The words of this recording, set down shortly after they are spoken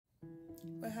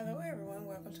Well, hello everyone.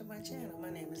 Welcome to my channel. My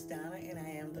name is Donna and I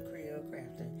am the Creole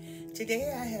Crafter.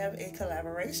 Today I have a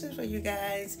collaboration for you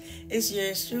guys. It's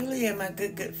yours truly and my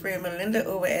good friend Melinda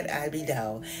over at IB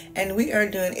Doll. And we are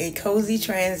doing a cozy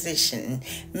transition,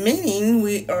 meaning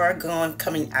we are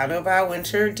coming out of our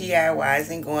winter DIYs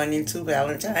and going into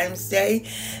Valentine's Day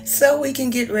so we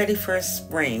can get ready for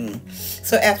spring.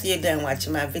 So after you're done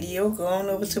watching my video, go on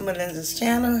over to Melinda's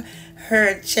channel.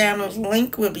 Her channel's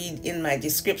link will be in my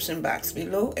description box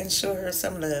below, and show her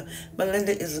some love.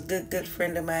 Melinda is a good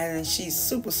friend of mine, and she's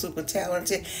super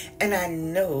talented, and I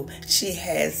know she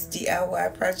has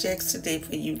DIY projects today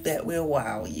for you that will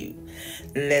wow you.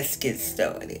 Let's get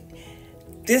started.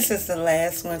 This is the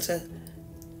last winter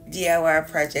DIY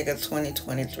project of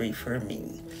 2023 for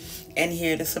me, and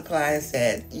here are the supplies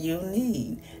that you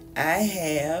need. I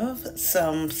have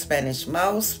some Spanish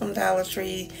moss from Dollar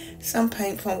Tree, some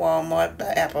paint from Walmart by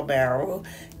Apple Barrel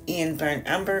in burnt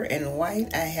umber and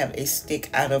white. I have a stick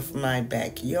out of my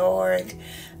backyard.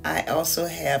 I also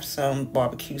have some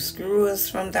barbecue skewers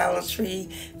from Dollar Tree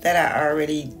that I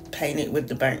already painted with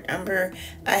the burnt umber.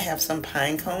 I have some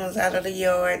pine cones out of the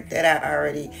yard that I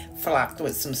already flocked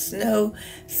with some snow,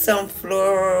 some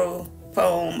floral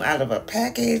foam out of a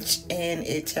package, and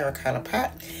a terracotta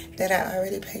pot that I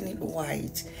already painted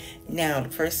white. Now the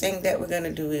first thing that we're going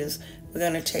to do is we're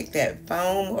going to take that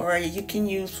foam, or you can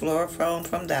use floral foam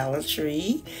from Dollar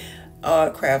Tree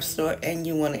or craft store, and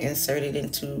you want to insert it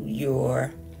into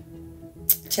your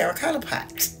terracotta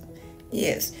pot.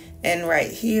 Yes, and right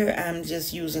here I'm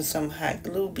just using some hot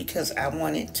glue because I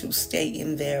want it to stay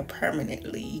in there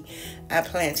permanently. I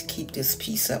plan to keep this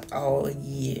piece up all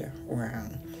year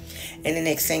round. And the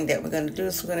next thing that we're going to do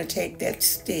is we're going to take that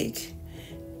stick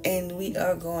and we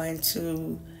are going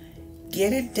to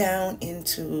get it down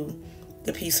into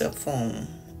the piece of foam,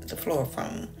 the floor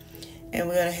foam. And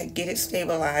we're going to get it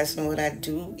stabilized. And what I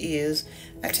do is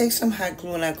I take some hot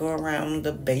glue and I go around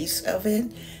the base of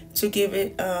it to give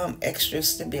it extra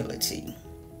stability.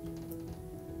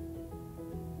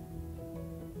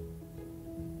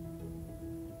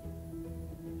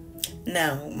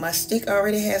 Now, my stick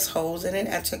already has holes in it.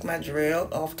 I took my drill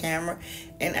off camera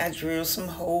and I drilled some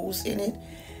holes in it.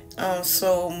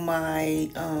 So my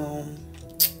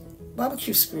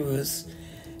barbecue skewers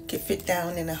can fit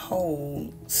down in a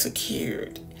hole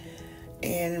secured.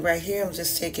 And right here, I'm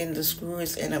just taking the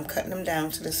skewers and I'm cutting them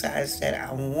down to the size that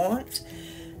I want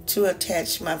to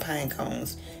attach my pine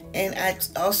cones. And I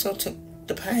also took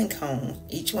the pine cone,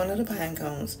 each one of the pine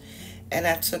cones, and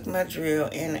I took my drill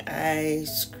and I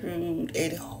screwed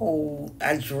a hole,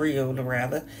 I drilled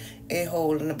rather, a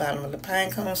hole in the bottom of the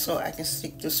pine cone so I can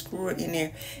stick the screw in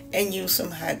there and use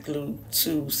some hot glue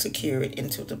to secure it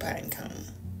into the pine cone.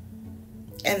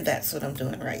 And that's what I'm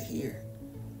doing right here.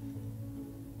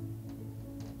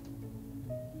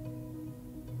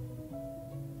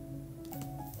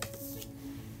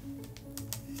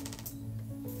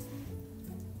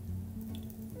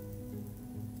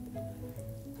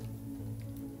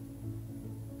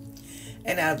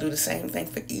 And I'll do the same thing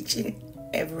for each and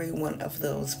every one of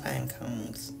those pine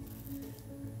cones.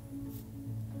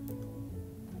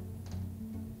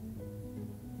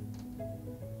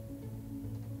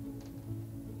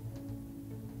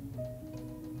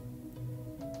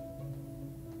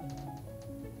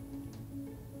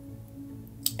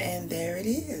 And there it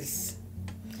is.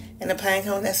 And the pine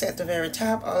cone that's at the very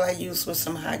top, all I used was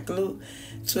some hot glue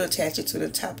to attach it to the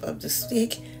top of the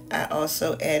stick. I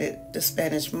also added the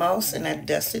Spanish moss and I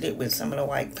dusted it with some of the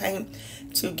white paint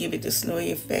to give it the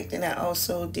snowy effect. And I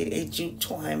also did a jute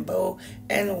twine bow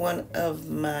and one of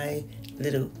my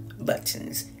little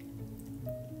buttons.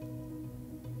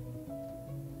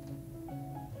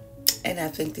 And I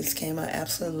think this came out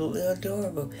absolutely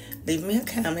adorable. Leave me a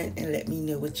comment and let me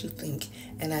know what you think.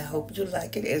 And I hope you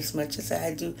like it as much as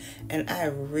I do. And I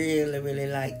really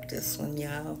like this one,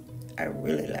 y'all. I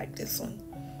really like this one.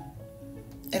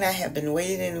 And I have been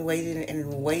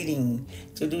waiting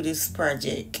to do this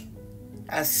project.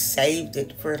 I saved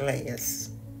it for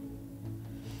last.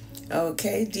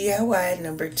 Okay, DIY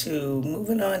number 2.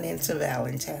 Moving on into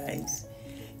Valentine's.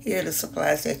 Here are the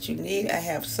supplies that you need. I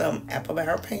have some Apple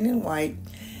Barrel paint in white,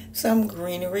 some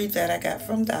greenery that I got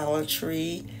from Dollar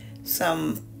Tree,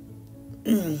 some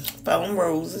foam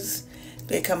roses.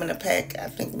 They come in a pack, I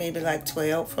think maybe like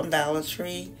 12 from Dollar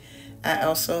Tree. I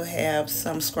also have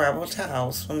some Scrabble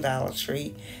towels from Dollar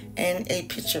Tree and a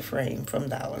picture frame from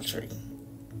Dollar Tree.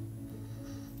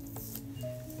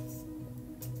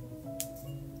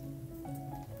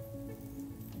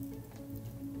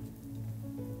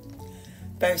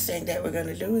 First thing that we're going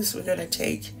to do is we're going to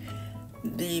take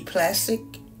the plastic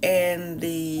and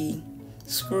the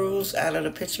screws out of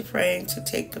the picture frame to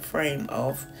take the frame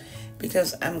off,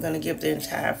 because I'm going to give the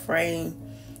entire frame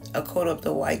a coat of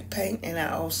the white paint, and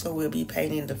I also will be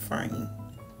painting the frame.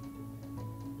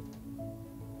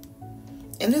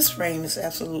 And this frame is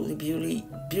absolutely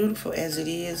beautiful as it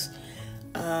is.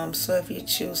 So if you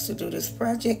choose to do this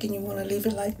project and you want to leave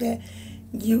it like that,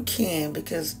 you can,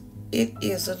 because it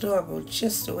is adorable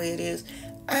just the way it is.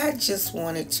 I just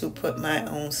wanted to put my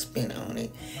own spin on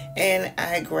it, and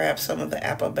I grabbed some of the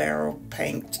apple barrel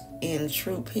paint in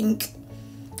True Pink.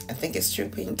 I think it's True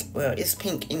Pink. Well, it's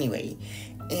pink anyway.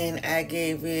 And I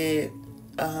gave it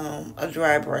a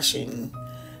dry brushing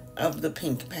of the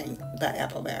pink paint by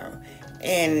Apple Barrel.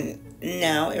 And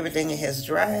now everything has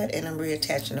dried, and I'm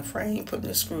reattaching the frame, putting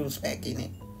the screws back in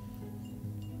it.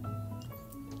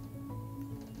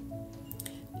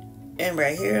 And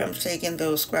right here, I'm taking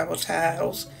those Scrabble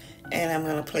tiles, and I'm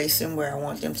going to place them where I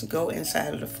want them to go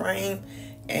inside of the frame.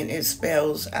 And it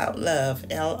spells out love,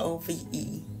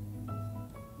 L-O-V-E.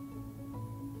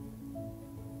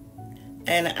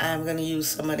 And I'm going to use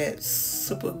some of that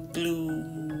super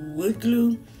glue, wood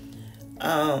glue,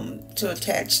 to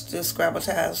attach the Scrabble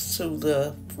tiles to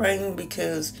the frame,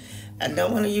 because I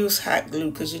don't want to use hot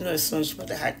glue, because you know as soon as you put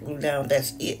the hot glue down,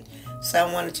 that's it. So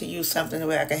I wanted to use something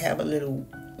where I can have a little,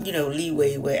 you know,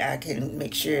 leeway where I can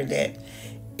make sure that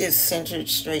it's centered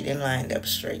straight and lined up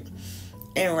straight.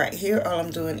 And right here, all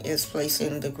I'm doing is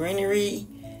placing the greenery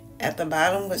at the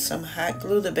bottom with some hot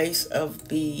glue, the base of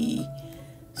the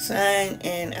sign,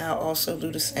 and I'll also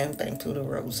do the same thing to the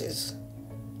roses.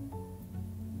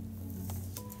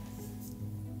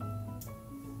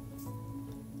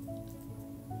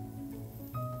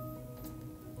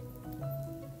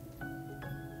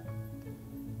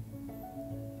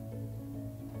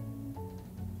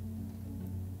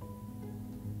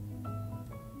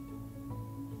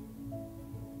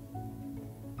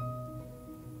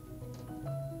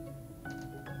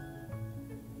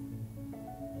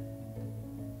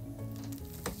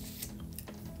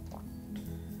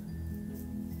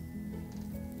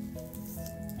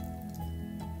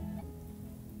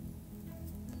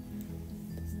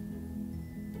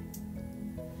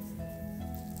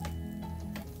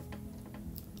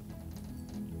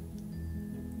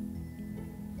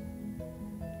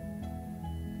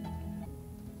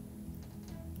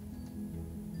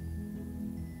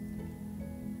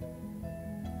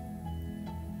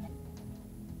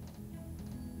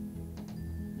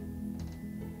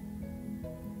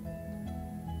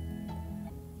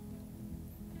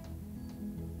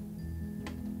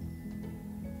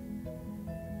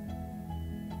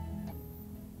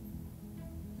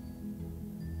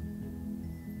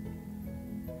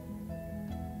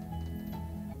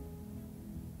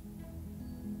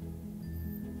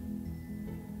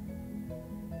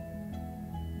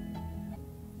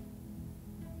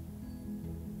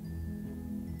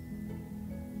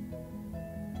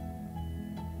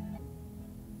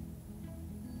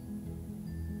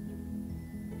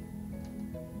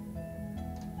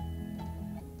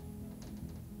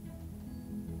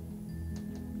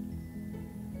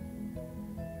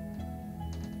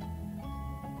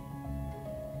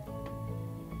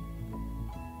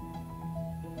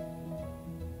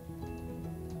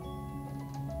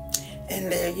 And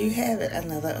there you have it,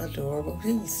 another adorable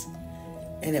piece.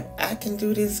 And if I can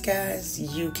do this, guys,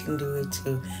 you can do it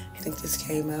too. I think this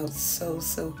came out so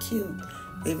cute.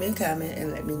 Leave me a comment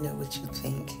and let me know what you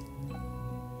think.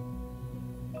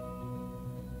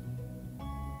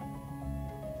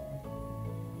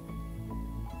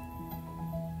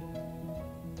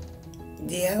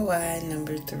 DIY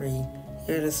number 3.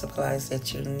 Here are the supplies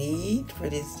that you need for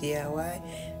this DIY.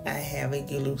 I have a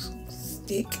glue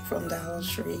stick from Dollar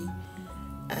Tree.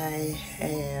 I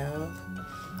have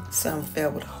some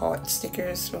felt heart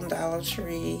stickers from Dollar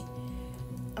Tree.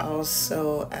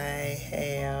 Also, I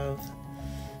have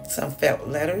some felt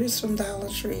letters from Dollar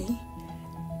Tree.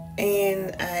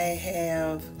 And I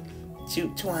have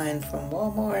jute twine from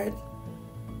Walmart.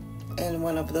 And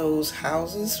one of those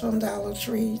houses from Dollar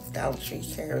Tree. Dollar Tree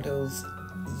carry those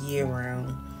year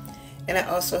round. And I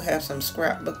also have some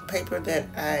scrapbook paper that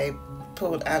I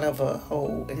pulled out of a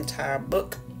whole entire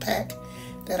book pack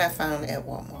that I found at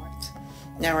Walmart.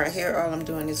 Now right here, all I'm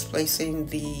doing is placing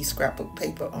the scrapbook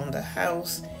paper on the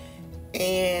house,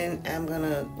 and I'm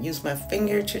gonna use my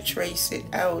finger to trace it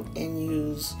out and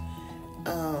use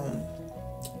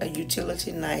a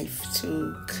utility knife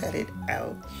to cut it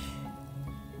out.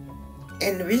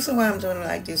 And the reason why I'm doing it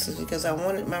like this is because I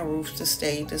wanted my roof to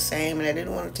stay the same, and I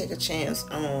didn't want to take a chance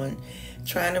on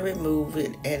trying to remove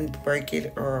it and break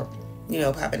it, or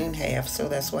pop it in half. So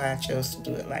that's why I chose to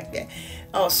do it like that.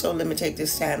 Also, let me take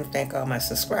this time to thank all my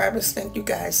subscribers. Thank you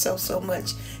guys so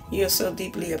much. You're so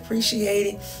deeply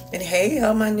appreciated. And hey,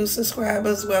 all my new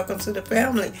subscribers, welcome to the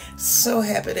family. So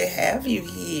happy to have you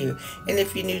here. And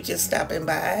if you're new, just stopping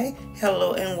by,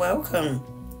 hello and welcome.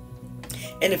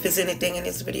 And if there's anything in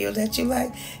this video that you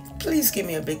like, please give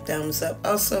me a big thumbs up.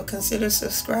 Also, consider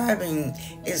subscribing.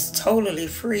 It's totally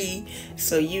free,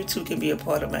 so you too can be a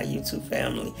part of my YouTube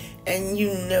family. And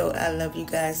I love you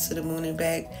guys to the moon and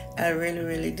back. I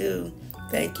really do.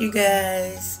 Thank you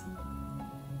guys.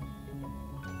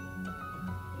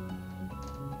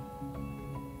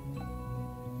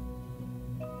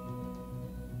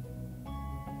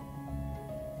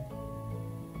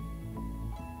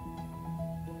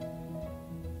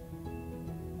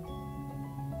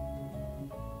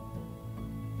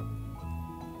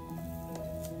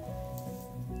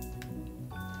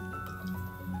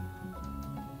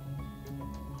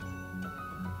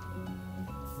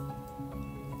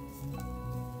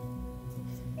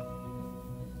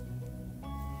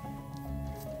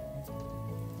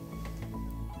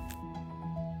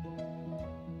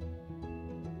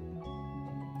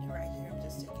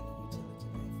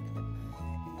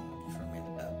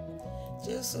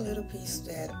 Just a little piece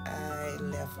that I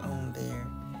left on there.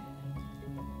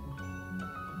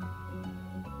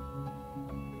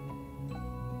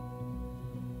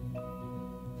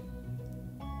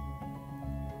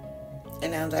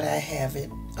 And now that I have it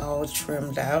all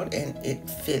trimmed out and it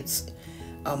fits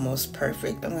almost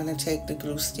perfect, I'm going to take the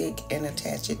glue stick and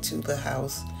attach it to the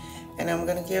house. And I'm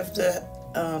going to give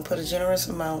put a generous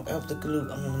amount of the glue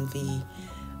on the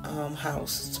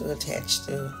house to attach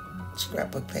the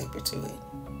scrapbook paper to it.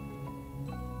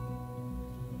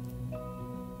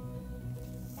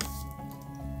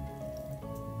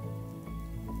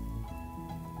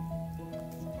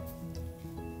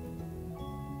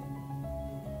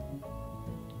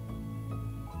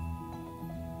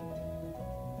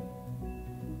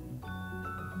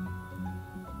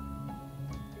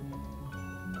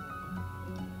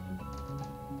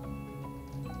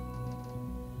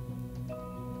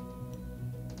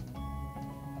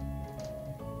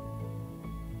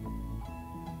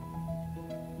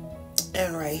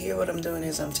 And right here, what I'm doing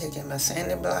is I'm taking my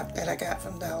sanding block that I got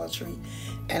from Dollar Tree,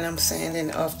 and I'm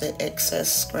sanding off the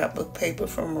excess scrapbook paper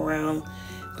from around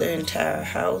the entire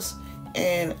house.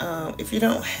 And if you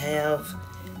don't have,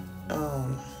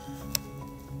 oh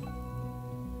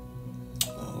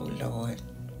Lord,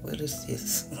 what is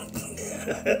this?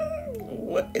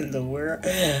 What in the world?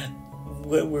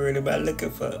 What word am I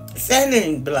looking for?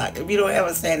 Sanding block. If you don't have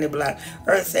a sanding block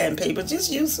or sandpaper,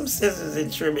 just use some scissors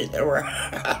and trim it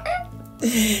around.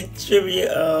 Trim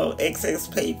your excess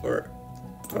paper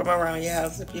from around your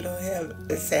house if you don't have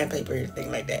the sandpaper or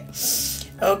anything like that.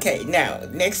 Okay, now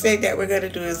next thing that we're going to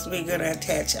do is we're going to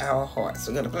attach our hearts.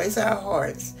 We're going to place our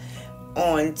hearts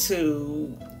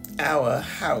onto our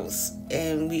house,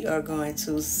 and we are going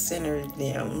to center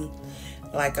them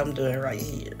like I'm doing right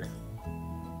here.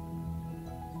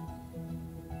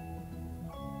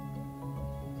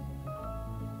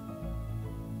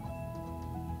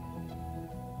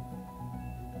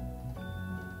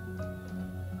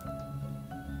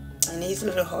 And these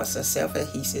little hearts are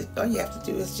self-adhesive. All you have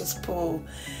to do is just pull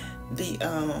the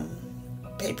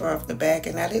paper off the back.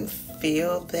 And I didn't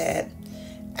feel that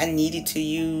I needed to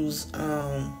use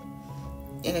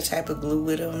any type of glue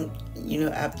with them.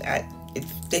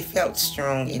 They felt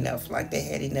strong enough, like they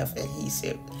had enough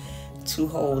adhesive to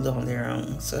hold on their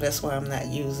own. So that's why I'm not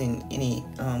using any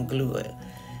glue,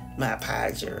 Mod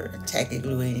Podge or tacky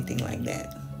glue or anything like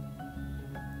that.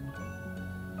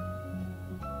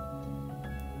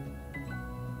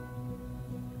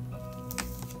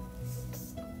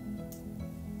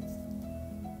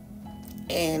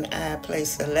 And I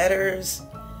place the letters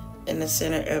in the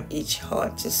center of each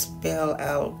heart to spell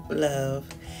out love.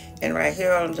 And right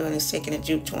here, all I'm doing is taking a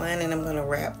jute twine, and I'm going to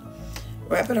wrap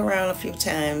it around a few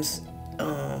times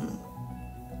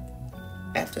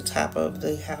at the top of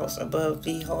the house above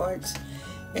the hearts,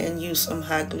 and use some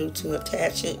hot glue to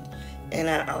attach it. And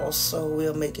I also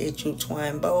will make a jute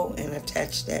twine bow and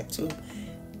attach that to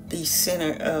the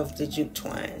center of the jute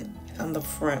twine on the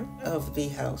front of the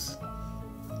house.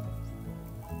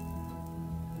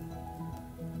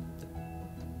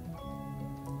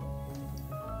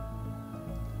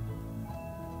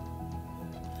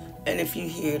 And if you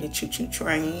hear the choo-choo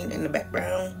train in the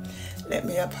background, let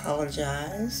me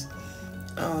apologize.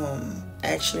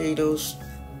 Actually, those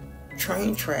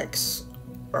train tracks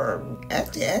are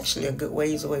actually a good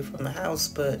ways away from the house,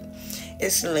 but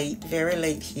it's late, very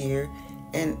late here,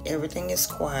 and everything is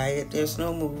quiet. There's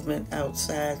no movement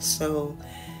outside, so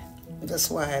that's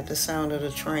why the sound of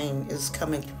the train is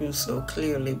coming through so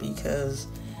clearly, because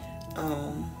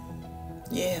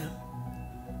yeah.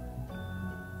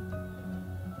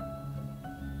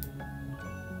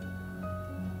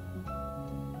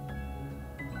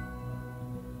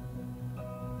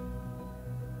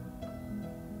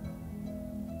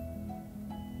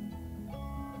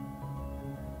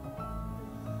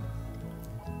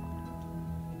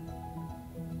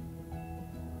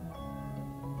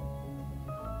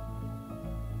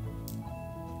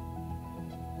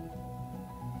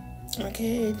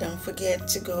 Okay, don't forget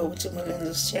to go over to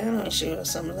Melinda's channel and show her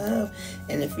some love.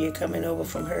 And if you're coming over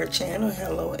from her channel,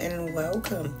 hello and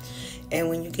welcome. And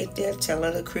when you get there, tell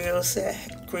her the Creole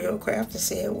Crafter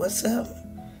said, "What's up?"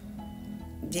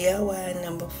 DIY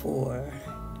number 4.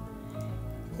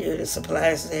 Here are the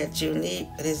supplies that you need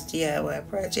for this DIY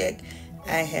project.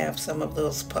 I have some of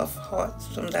those puff hearts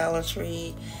from Dollar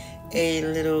Tree, a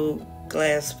little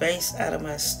glass vase out of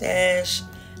my stash.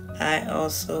 I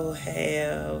also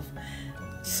have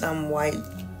some white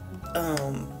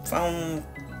foam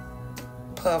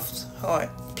puffed heart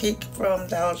pick from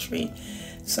Dollar Tree,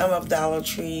 some of Dollar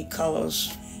Tree Color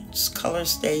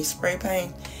Stay spray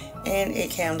paint, and a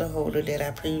candle holder that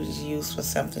I previously used for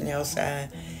something else. I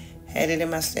had it in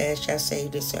my stash, I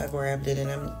saved it, so I grabbed it, and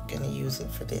I'm going to use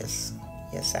it for this.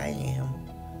 Yes, I am.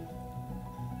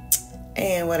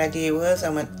 And what I did was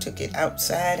I took it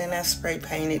outside and I spray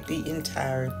painted the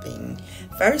entire thing.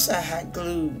 First, I hot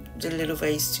glued the little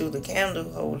vase to the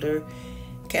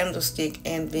candlestick,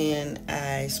 and then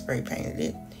I spray painted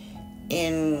it.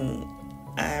 And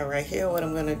right here, what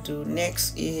I'm going to do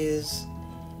next is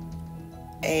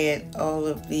add all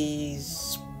of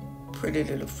these pretty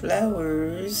little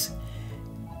flowers,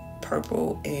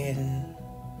 purple and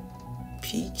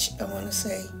peach, I want to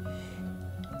say.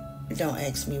 Don't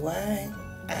ask me why.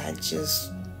 I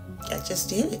just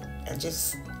did it.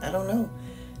 I don't know.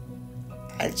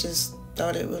 I just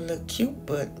thought it would look cute,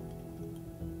 but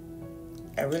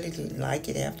I really didn't like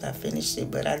it after I finished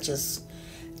it. But I just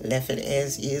left it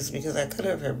as is because I could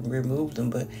have removed them.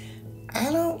 But I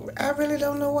really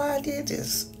don't know why I did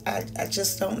this. I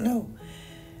just don't know.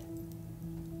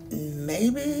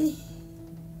 Maybe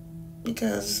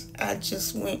because I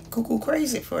just went cuckoo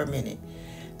crazy for a minute.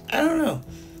 I don't know.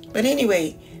 But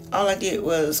anyway, all I did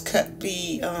was cut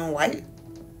the white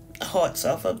hearts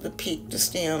off of the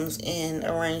stems, and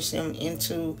arrange them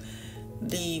into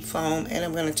the foam. And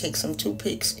I'm going to take some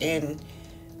toothpicks and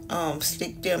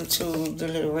stick them to the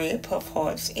little red puff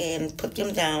hearts and put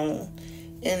them down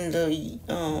in the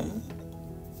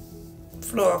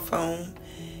floor foam,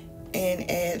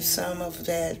 and add some of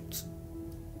that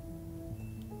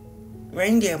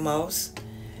reindeer moss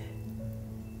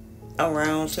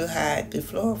around to hide the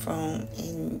floor foam.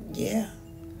 And yeah,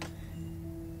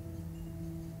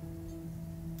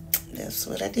 that's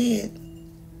what I did.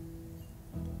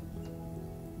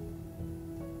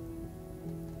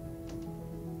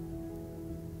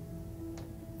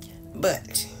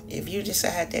 But if you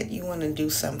decide that you want to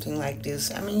do something like this,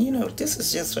 I mean, you know, this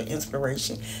is just for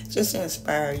inspiration, just to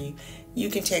inspire you. You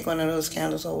can take one of those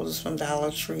candle holders from Dollar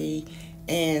Tree,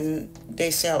 and they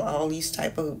sell all these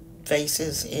type of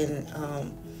vases and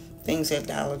things at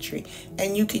Dollar Tree,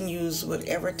 and you can use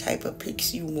whatever type of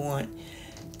picks you want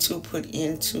to put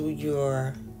into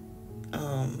your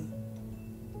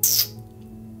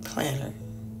planner.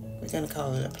 We're gonna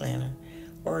call it a planner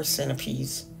or a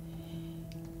centerpiece.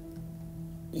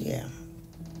 Yeah,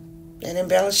 and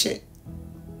embellish it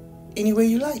any way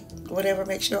you like, whatever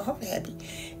makes your heart happy.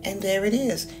 And there it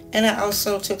is. And I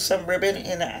also took some ribbon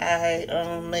and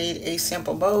I made a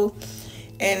simple bow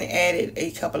and added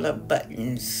a couple of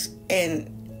buttons. And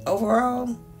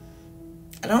overall,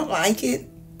 I don't like it,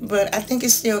 but I think it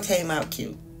still came out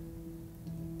cute.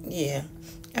 Yeah,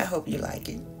 I hope you like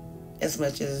it as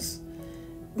much as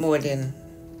more than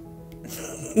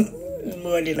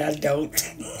I don't.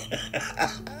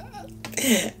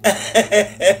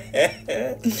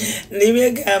 Leave me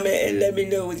a comment and let me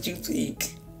know what you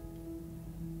think.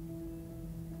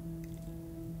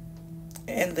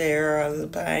 And there are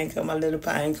my little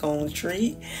pine cone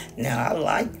tree. Now I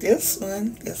like this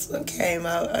one. This one came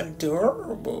out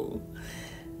adorable.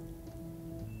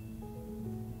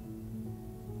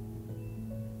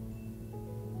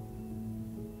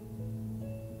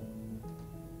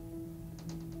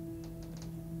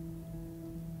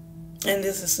 And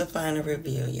this is the final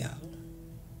reveal, y'all.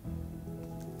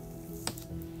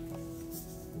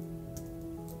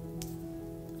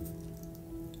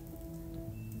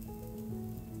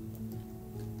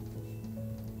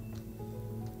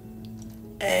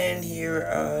 And here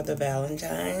are the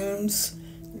Valentine's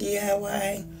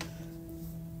DIY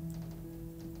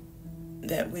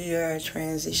that we are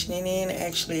transitioning in.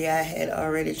 Actually, I had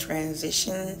already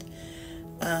transitioned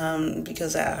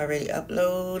because I already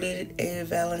uploaded a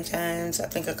Valentine's, I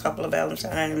think a couple of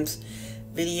Valentine's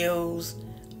videos,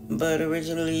 but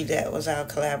originally that was our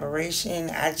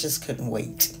collaboration. I just couldn't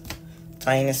wait.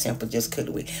 Plain and simple, just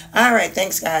couldn't wait. Alright,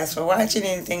 thanks guys for watching.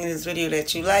 Anything in this video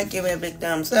that you like, give me a big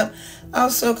thumbs up.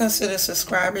 Also consider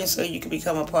subscribing so you can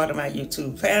become a part of my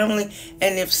YouTube family.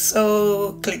 And if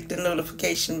so, click the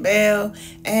notification bell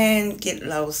and get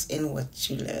lost in what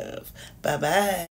you love. Bye bye.